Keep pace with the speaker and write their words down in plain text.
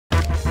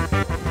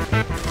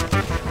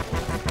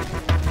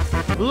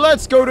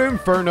Let's go to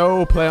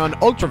Inferno, play on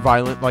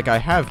Ultraviolent like I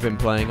have been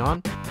playing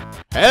on.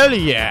 Hell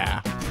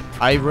yeah!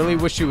 I really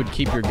wish you would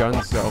keep your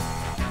guns, though.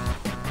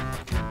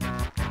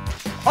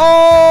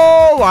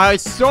 Oh, I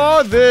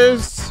saw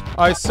this!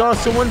 I saw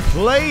someone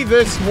play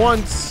this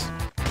once,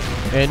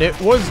 and it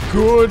was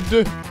good.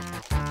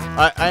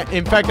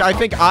 In fact, I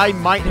think I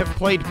might have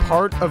played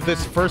part of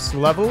this first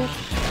level.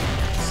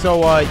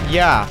 So,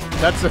 yeah,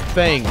 that's a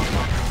thing.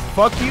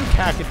 Fuck you,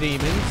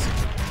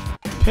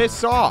 cacodemons.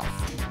 Piss off.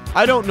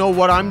 I don't know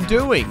what I'm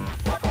doing.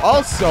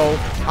 Also,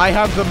 I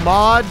have the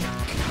mod,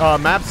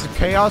 Maps of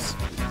Chaos,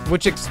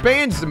 which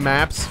expands the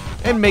maps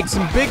and makes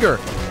them bigger.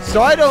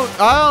 So I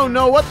don't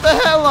know what the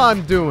hell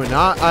I'm doing.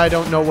 I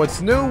don't know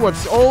what's new,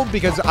 what's old,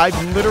 because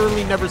I've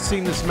literally never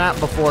seen this map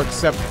before,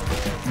 except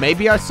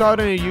maybe I saw it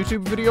in a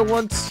YouTube video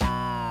once.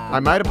 I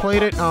might have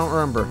played it, I don't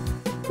remember.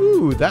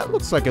 Ooh, that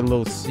looks like a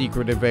little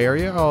secretive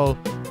area.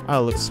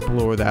 I'll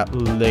explore that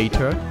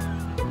later.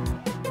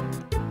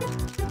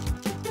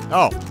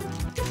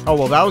 Oh,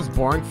 well, that was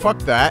boring. Fuck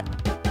that.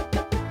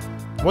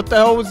 What the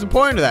hell was the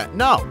point of that?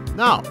 No.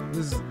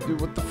 Dude,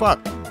 what the fuck?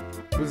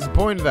 What's the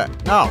point of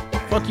that? No.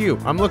 Fuck you.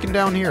 I'm looking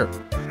down here.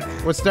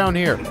 What's down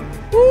here?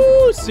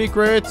 Woo!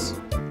 Secrets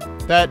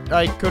that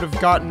I could have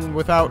gotten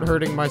without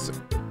hurting myself.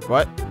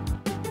 What?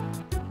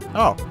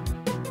 Oh.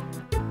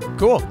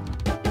 Cool.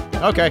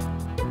 Okay.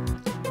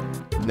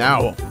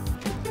 Now,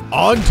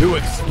 on to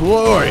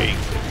exploring.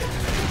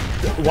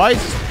 Why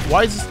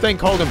is this thing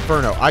called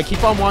Inferno? I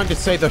keep on wanting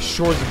to say the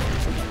shores of...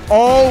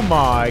 Oh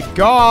my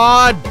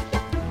god!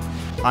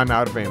 I'm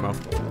out of ammo.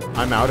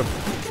 I'm out of...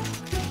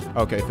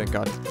 Okay, thank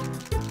god.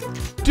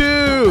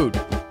 Dude!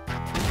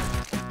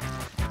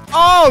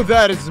 Oh,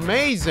 that is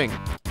amazing!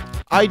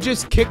 I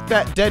just kicked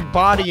that dead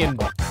body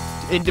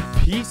into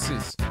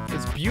pieces.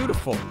 It's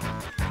beautiful.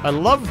 I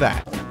love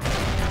that.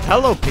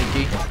 Hello,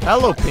 Pinky.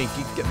 Hello,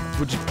 Pinky.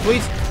 Would you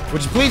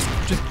please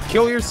just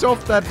kill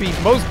yourself? That'd be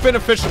most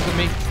beneficial to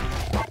me.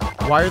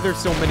 Why are there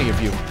so many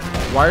of you?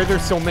 Why are there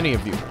so many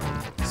of you?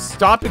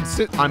 Stop and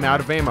sit. I'm out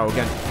of ammo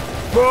again.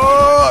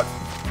 Fuck!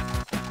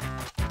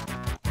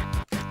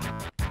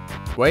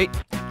 Wait.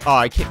 Oh,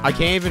 I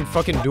can't even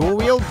fucking dual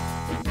wield?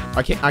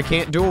 I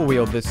can't dual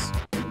wield this.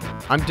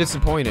 I'm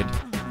disappointed.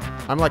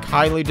 I'm like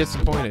highly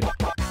disappointed.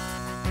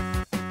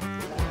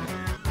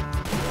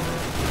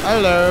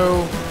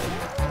 Hello.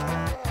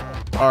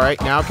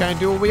 Alright, now can I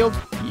dual wield?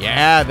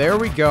 Yeah, there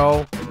we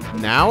go.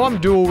 Now I'm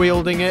dual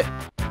wielding it.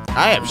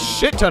 I have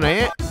shit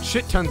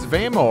tons of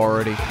ammo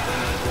already.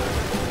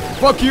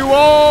 Fuck you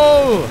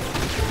all!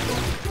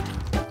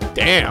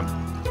 Damn.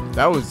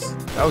 That was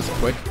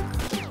quick.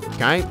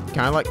 Can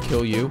I like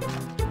kill you?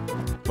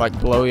 Like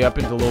blow you up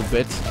into little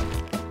bits?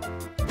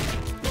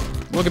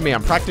 Look at me,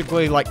 I'm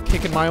practically like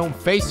kicking my own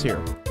face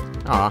here.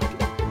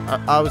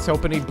 I was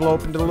hoping he'd blow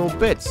up into little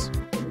bits.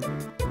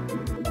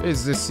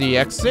 Is this the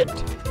exit?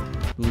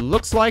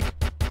 Looks like...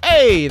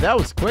 Hey, that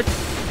was quick.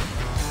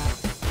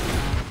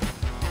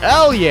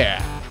 Hell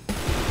yeah!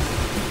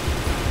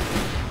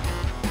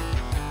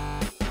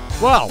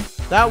 Well,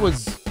 that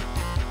was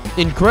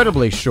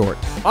incredibly short.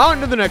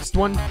 On to the next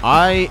one.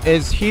 I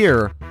is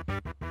here.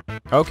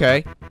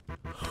 Okay.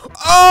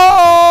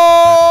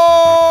 Oh!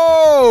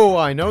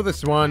 I know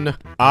this one.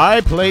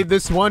 I played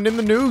this one in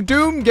the new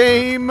Doom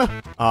game.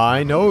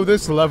 I know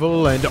this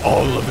level and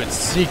all of its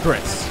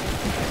secrets.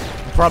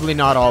 Probably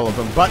not all of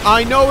them, but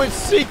I know its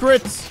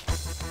secrets.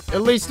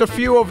 At least a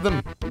few of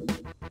them.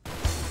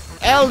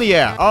 Hell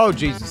yeah. Oh,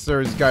 Jesus,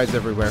 there's guys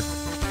everywhere.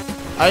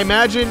 I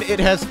imagine it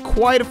has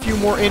quite a few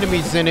more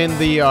enemies than in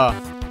the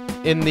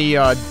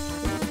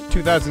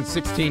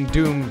 2016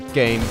 Doom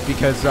game,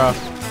 because,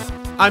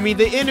 I mean,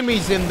 the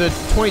enemies in the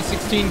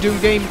 2016 Doom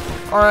game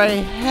are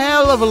a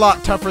hell of a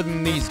lot tougher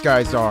than these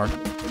guys are.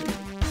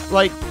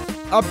 Like,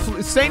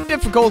 same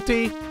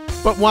difficulty,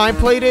 but when I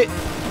played it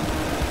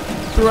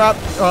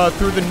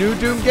through the new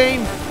Doom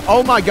game,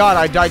 oh my god,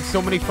 I died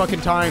so many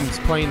fucking times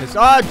playing this.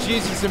 Ah,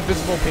 Jesus,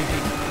 invisible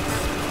Pinky.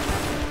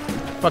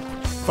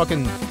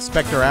 Fucking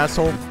Spectre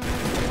asshole.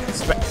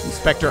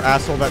 Spectre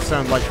asshole, that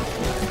sounds like...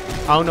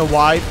 I don't know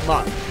why.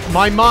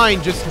 My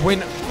mind just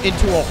went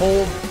into a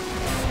whole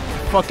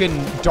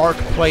fucking dark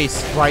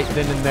place right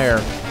then and there.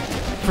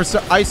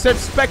 I said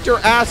Spectre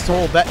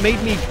asshole, that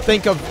made me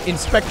think of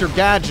Inspector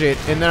Gadget,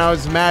 and then I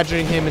was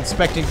imagining him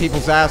inspecting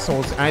people's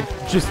assholes, and I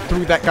just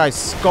threw that guy's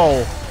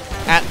skull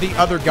at the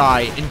other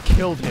guy and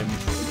killed him.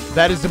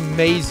 That is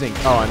amazing.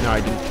 Oh, no, I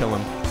didn't kill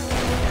him.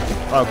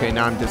 Okay,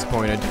 now I'm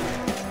disappointed.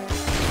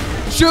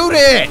 Shoot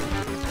it!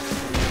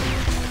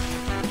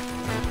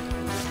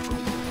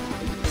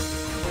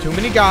 Too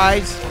many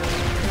guys.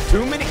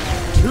 Too many.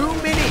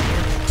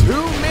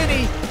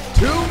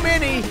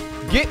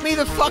 Get me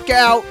the fuck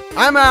out.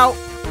 I'm out.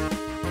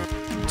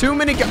 Too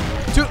many guys.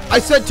 I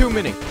said too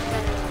many.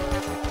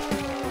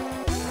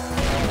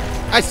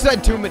 I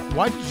said too many.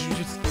 Why did you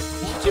just...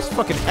 You just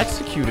fucking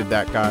executed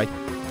that guy.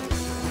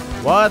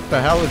 What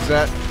the hell is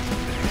that?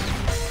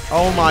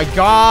 Oh my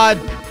god.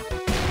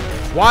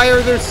 Why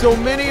are there so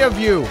many of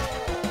you?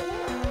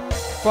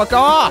 Fuck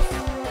off.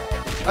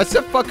 I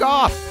said fuck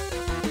off.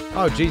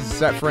 Oh, Jesus,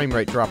 that frame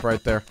rate drop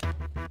right there.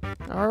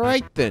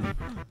 Alright, then.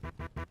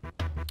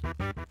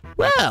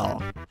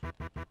 Well,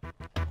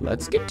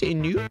 let's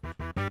continue.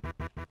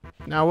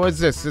 Now, what's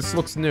this? This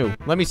looks new.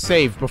 Let me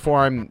save before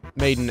I'm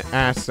made an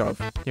ass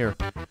of. Here.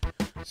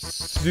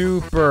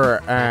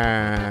 Super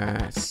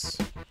ass.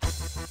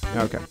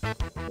 Okay.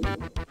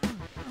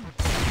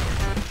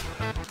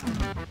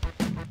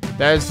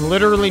 That is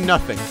literally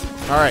nothing.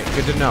 Alright,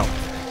 good to know.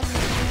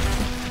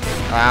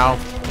 Ow.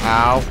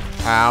 Ow.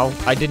 Ow.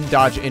 I didn't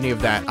dodge any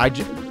of that.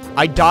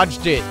 I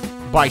dodged it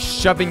by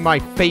shoving my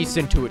face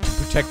into it to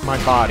protect my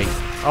body.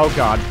 Oh,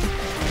 God.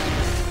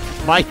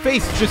 My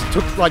face just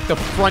took, like, the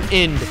front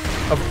end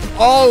of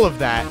all of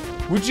that.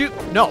 Would you?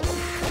 No.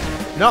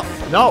 No.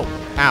 No.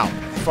 Ow.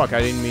 Fuck,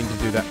 I didn't mean to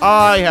do that.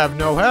 I have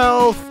no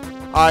health.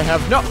 I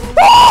have no...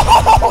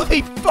 Oh,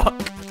 holy fuck!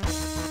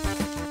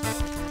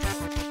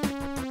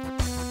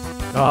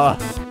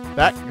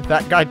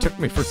 That guy took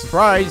me for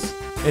surprise.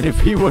 And if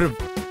he would have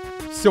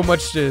so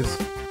much as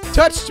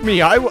touched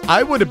me, I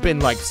would have been,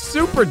 like,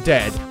 super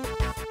dead.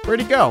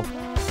 Where'd he go?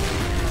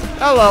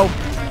 Hello.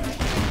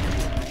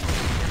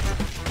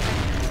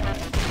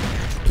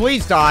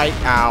 Please die.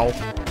 Ow.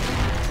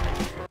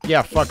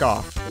 Yeah, fuck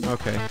off.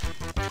 Okay.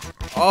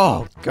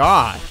 Oh,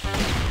 God.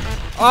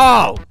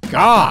 Oh,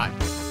 God.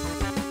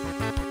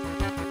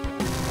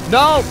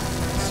 No!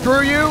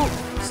 Screw you!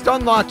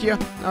 Stun lock you.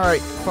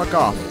 Alright, fuck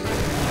off.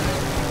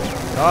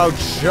 Oh,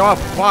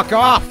 fuck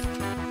off!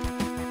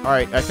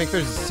 Alright, I think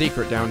there's a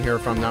secret down here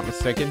if I'm not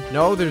mistaken.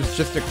 No, there's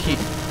just a key.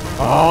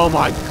 Oh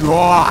my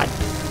God!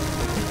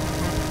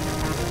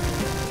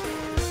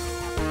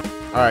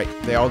 Alright,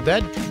 they all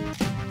dead?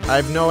 I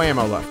have no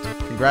ammo left.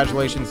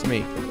 Congratulations, me.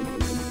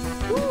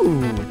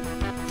 Ooh.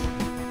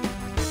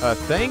 A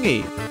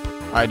thingy.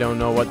 I don't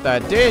know what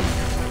that did.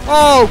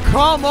 Oh,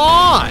 come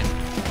on!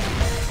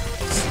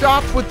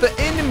 Stop with the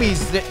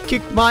enemies that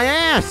kicked my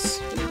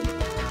ass!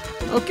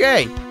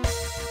 Okay.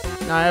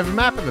 Now I have a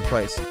map of the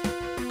place.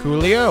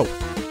 Coolio.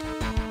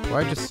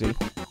 What I just see?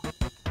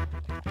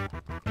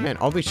 Man,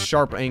 all these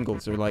sharp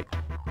angles are like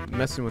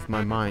messing with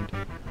my mind.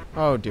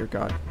 Oh dear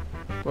God.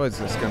 What is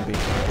this gonna be?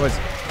 What is...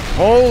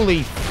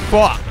 Holy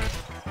fuck!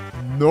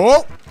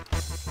 Nope!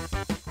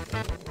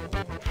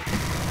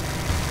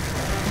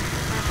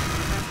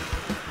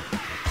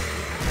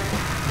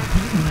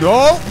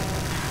 Nope!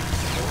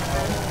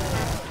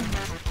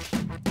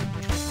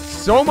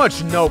 So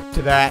much nope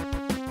to that.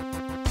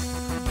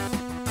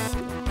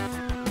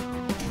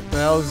 What the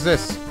hell is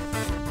this?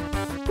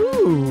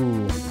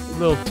 Ooh,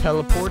 little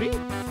teleporty?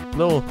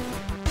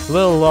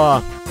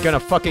 Gonna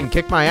fucking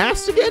kick my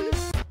ass again?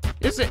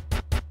 Is it?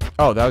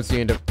 Oh, that was the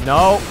end of...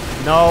 No,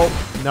 no,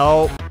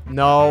 no,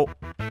 no.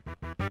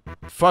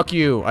 Fuck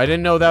you. I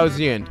didn't know that was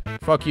the end.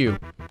 Fuck you.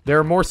 There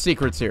are more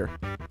secrets here.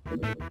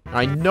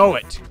 I know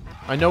it.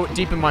 I know it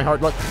deep in my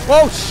heart. Like,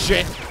 oh,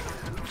 shit.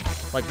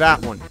 Like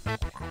that one.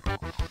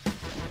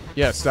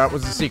 Yes, that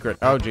was the secret.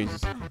 Oh,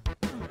 Jesus.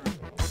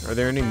 Are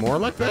there any more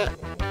like that?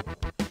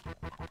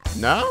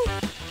 No?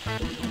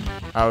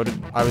 I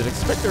would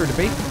expect there to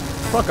be.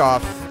 Fuck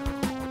off.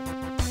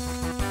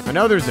 I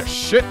know there's a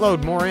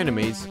shitload more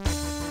enemies.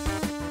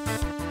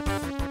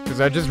 Because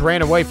I just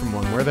ran away from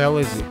one. Where the hell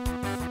is he?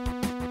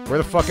 Where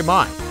the fuck am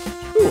I?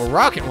 Ooh, a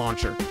rocket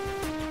launcher.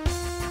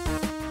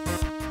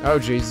 Oh,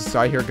 Jesus.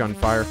 I hear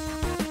gunfire.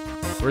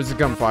 Where's the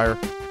gunfire?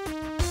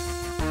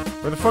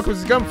 Where the fuck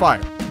was the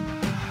gunfire?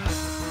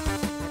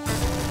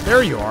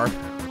 There you are.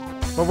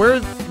 But where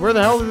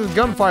the hell did the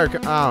gunfire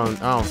come? I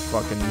don't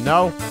fucking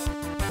know.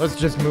 Let's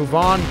just move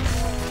on.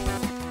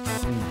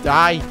 And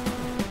die.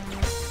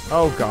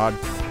 Oh, God.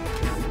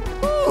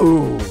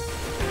 Ooh.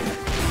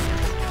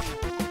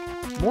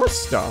 More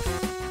stuff.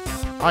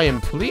 I am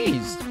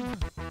pleased.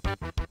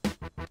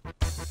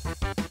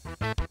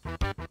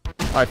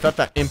 I thought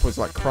that imp was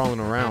like crawling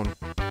around.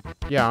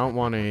 Yeah, I don't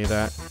want any of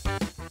that.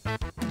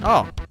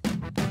 Oh.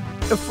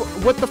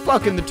 What the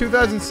fuck? In the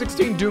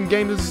 2016 Doom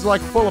game, this is like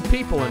full of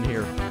people in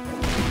here.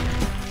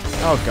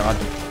 Oh, God.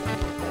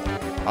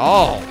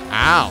 Oh,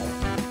 ow.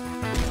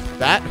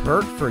 That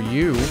hurt for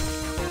you.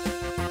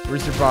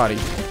 Where's your body?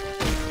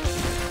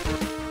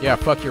 Yeah,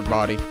 fuck your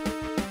body.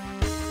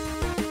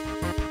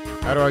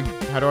 How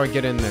do I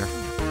get in there?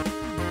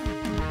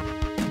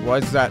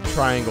 What is that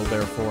triangle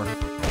there for?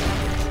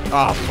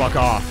 Oh, fuck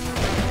off.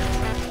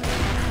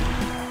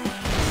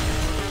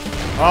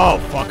 Oh,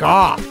 fuck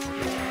off.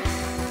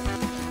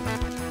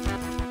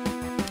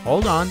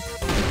 Hold on.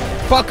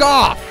 Fuck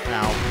off!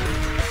 Ow.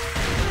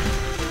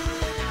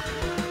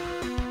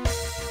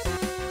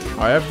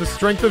 I have the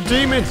strength of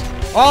demons!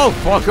 Oh,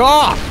 fuck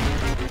off!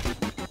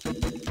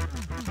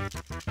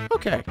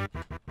 Okay.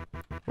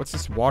 What's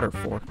this water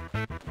for?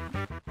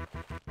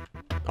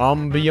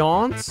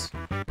 Ambiance?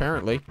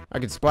 Apparently. I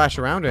could splash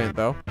around in it,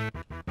 though.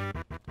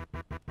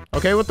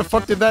 Okay, what the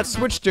fuck did that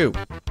switch do?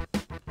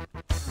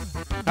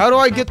 How do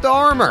I get the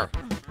armor?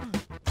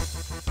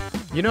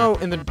 You know,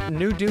 in the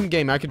new Doom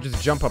game, I could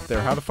just jump up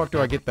there. How the fuck do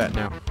I get that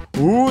now?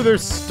 Ooh,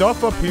 there's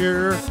stuff up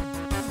here.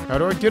 How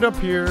do I get up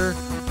here?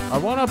 I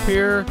want up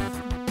here.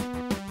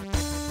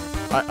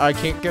 I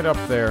can't get up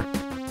there.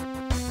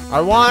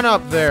 I want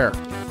up there.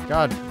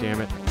 God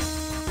damn it.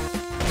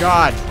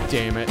 God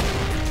damn it.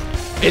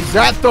 Is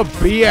that the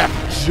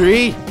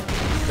BFG?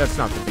 That's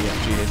not the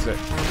BFG, is it?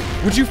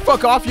 Would you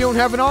fuck off? You don't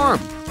have an arm.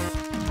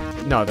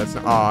 No, that's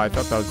not. Oh, I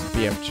thought that was the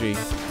BFG.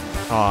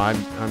 Oh,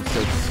 I'm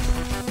so.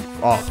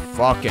 Oh,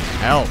 fucking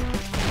hell.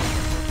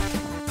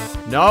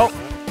 No.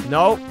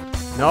 No.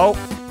 No.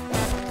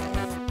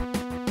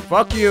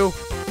 Fuck you.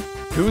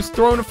 Who's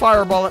throwing a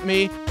fireball at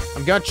me?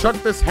 I'm gonna chuck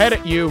this head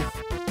at you.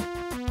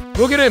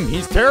 Look at him.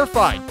 He's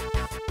terrified.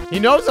 He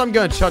knows I'm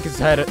gonna chuck his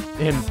head at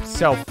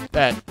himself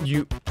at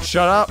you.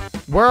 Shut up.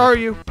 Where are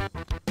you?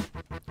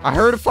 I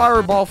heard a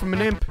fireball from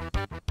an imp.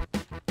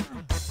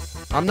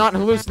 I'm not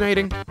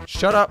hallucinating.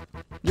 Shut up.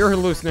 You're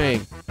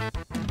hallucinating.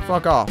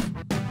 Fuck off.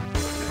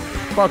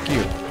 Fuck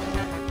you.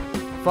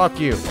 Fuck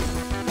you.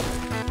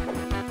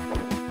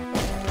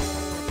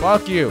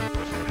 Fuck you.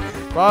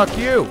 Fuck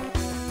you.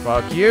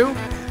 Fuck you.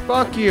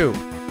 Fuck you.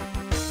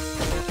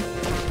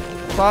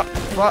 Fuck.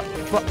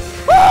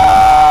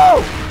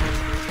 Woo!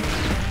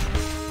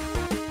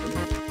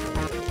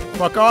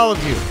 Fuck all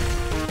of you.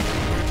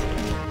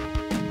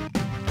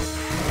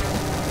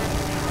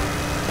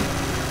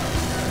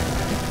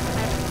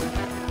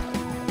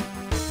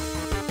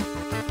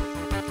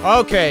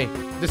 Okay,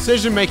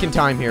 decision-making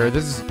time here.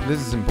 This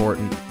is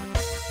important.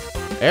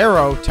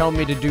 Arrow, tell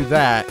me to do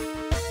that.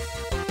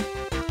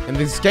 And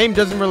this game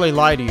doesn't really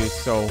lie to you,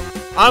 so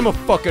I'm a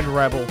fucking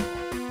rebel.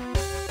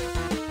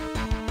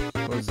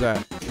 What was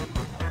that?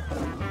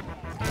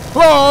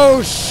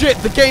 Oh shit!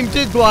 The game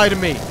did lie to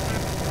me.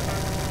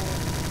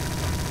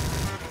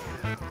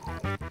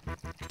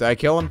 Did I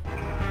kill him?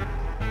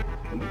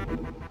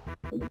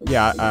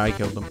 Yeah, I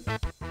killed him.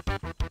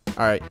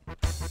 Alright.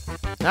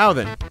 Now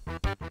then.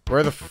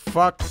 Where the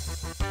fuck?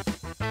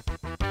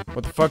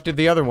 What the fuck did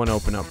the other one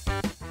open up?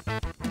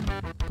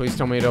 Please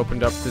tell me it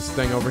opened up this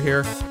thing over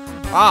here.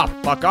 Ah,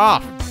 fuck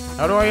off!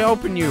 How do I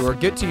open you or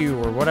get to you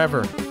or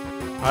whatever?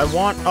 I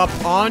want up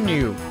on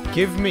you.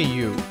 Give me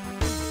you.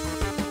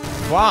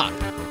 Fuck.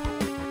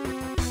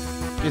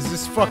 Is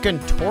this fucking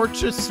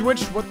torch a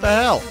switch? What the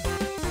hell?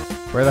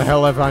 Where the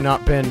hell have I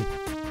not been?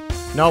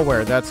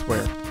 Nowhere, that's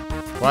where.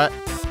 What?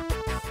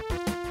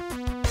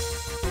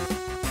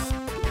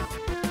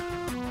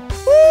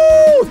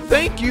 Woo!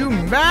 Thank you,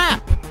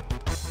 map!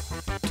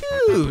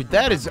 Dude,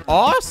 that is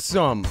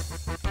awesome!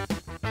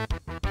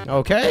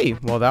 Okay,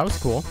 well that was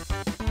cool.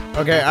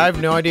 Okay, I have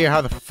no idea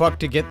how the fuck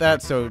to get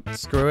that, so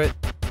screw it.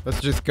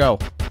 Let's just go.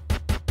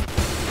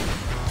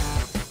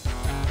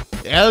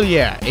 Hell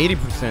yeah,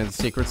 80% of the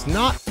secrets.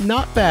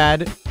 Not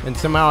bad. And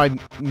somehow I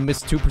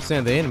missed 2%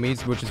 of the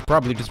enemies, which is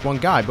probably just one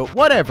guy, but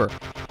whatever.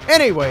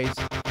 Anyways,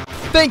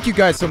 thank you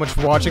guys so much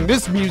for watching.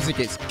 This music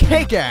is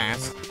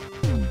kick-ass.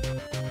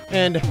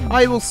 And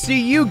I will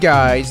see you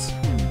guys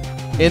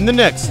in the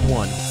next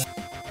one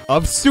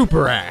of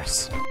Super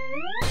Ass.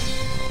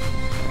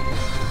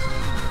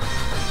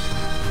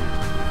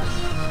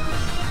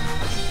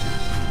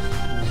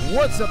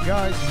 What's up,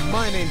 guys?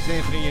 My name's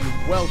Anthony,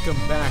 and welcome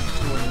back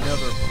to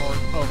another part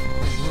of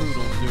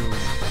Brutal Doom.